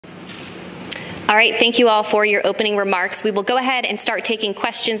All right, thank you all for your opening remarks. We will go ahead and start taking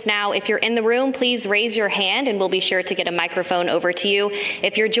questions now. If you're in the room, please raise your hand and we'll be sure to get a microphone over to you.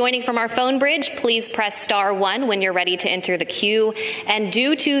 If you're joining from our phone bridge, please press *1 when you're ready to enter the queue. And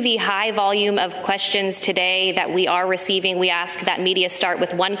due to the high volume of questions today that we are receiving, we ask that media start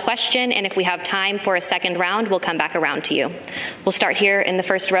with one question, and if we have time for a second round, we'll come back around to you. We'll start here in the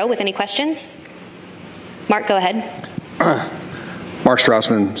first row with any questions. Mark, go ahead. Mark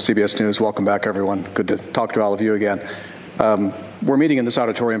Strassman, CBS News. Welcome back, everyone. Good to talk to all of you again. We're meeting in this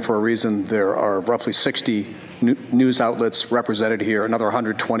auditorium for a reason. There are roughly 60 news outlets represented here, another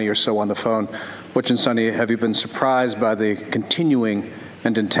 120 or so on the phone. Butch and Sunny, have you been surprised by the continuing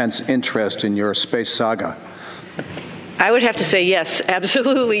and intense interest in your space saga? I would have to say yes,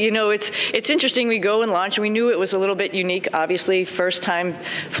 absolutely. You know, it's interesting. We go and launch. We knew it was a little bit unique, obviously, first time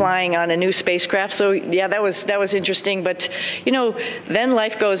flying on a new spacecraft. So yeah, that was interesting. But you know, then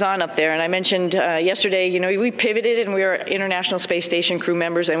life goes on up there. And I mentioned yesterday, you know, we pivoted and we are International Space Station crew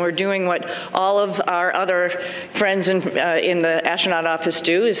members, and we're doing what all of our other friends in the astronaut office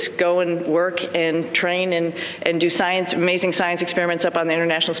do: is go and work and train and do amazing science experiments up on the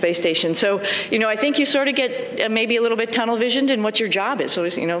International Space Station. So you know, I think you sort of get maybe a little bit tunnel visioned in what your job is. So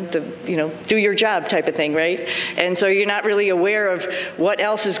it's, do your job type of thing, right? And so you're not really aware of what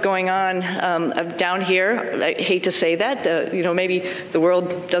else is going on down here. I hate to say that. You know, maybe the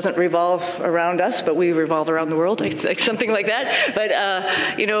world doesn't revolve around us, but we revolve around the world, like something like that.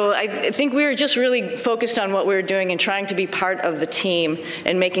 But you know, I think we were just really focused on what we were doing and trying to be part of the team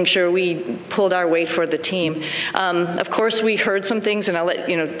and making sure we pulled our weight for the team. Of course, we heard some things, and I'll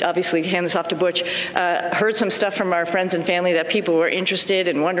let obviously hand this off to Butch. Heard some stuff from our friends and family that people were interested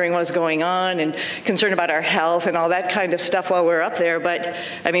and wondering what was going on and concerned about our health and all that kind of stuff while we were up there. But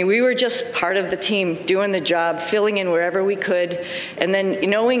I mean, we were just part of the team doing the job, filling in wherever we could, and then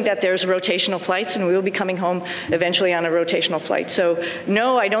knowing that there's rotational flights and we will be coming home eventually on a rotational flight. So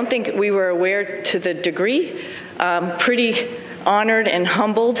no, I don't think we were aware to the degree. Pretty honored and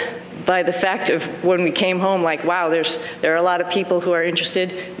humbled by the fact of when we came home, like, wow, there are a lot of people who are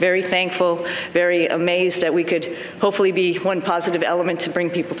interested, very thankful, very amazed that we could hopefully be one positive element to bring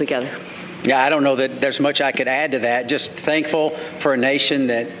people together. Yeah, I don't know that there's much I could add to that. Just thankful for a nation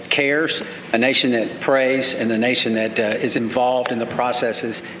that cares, a nation that prays, and a nation that is involved in the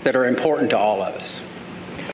processes that are important to all of us.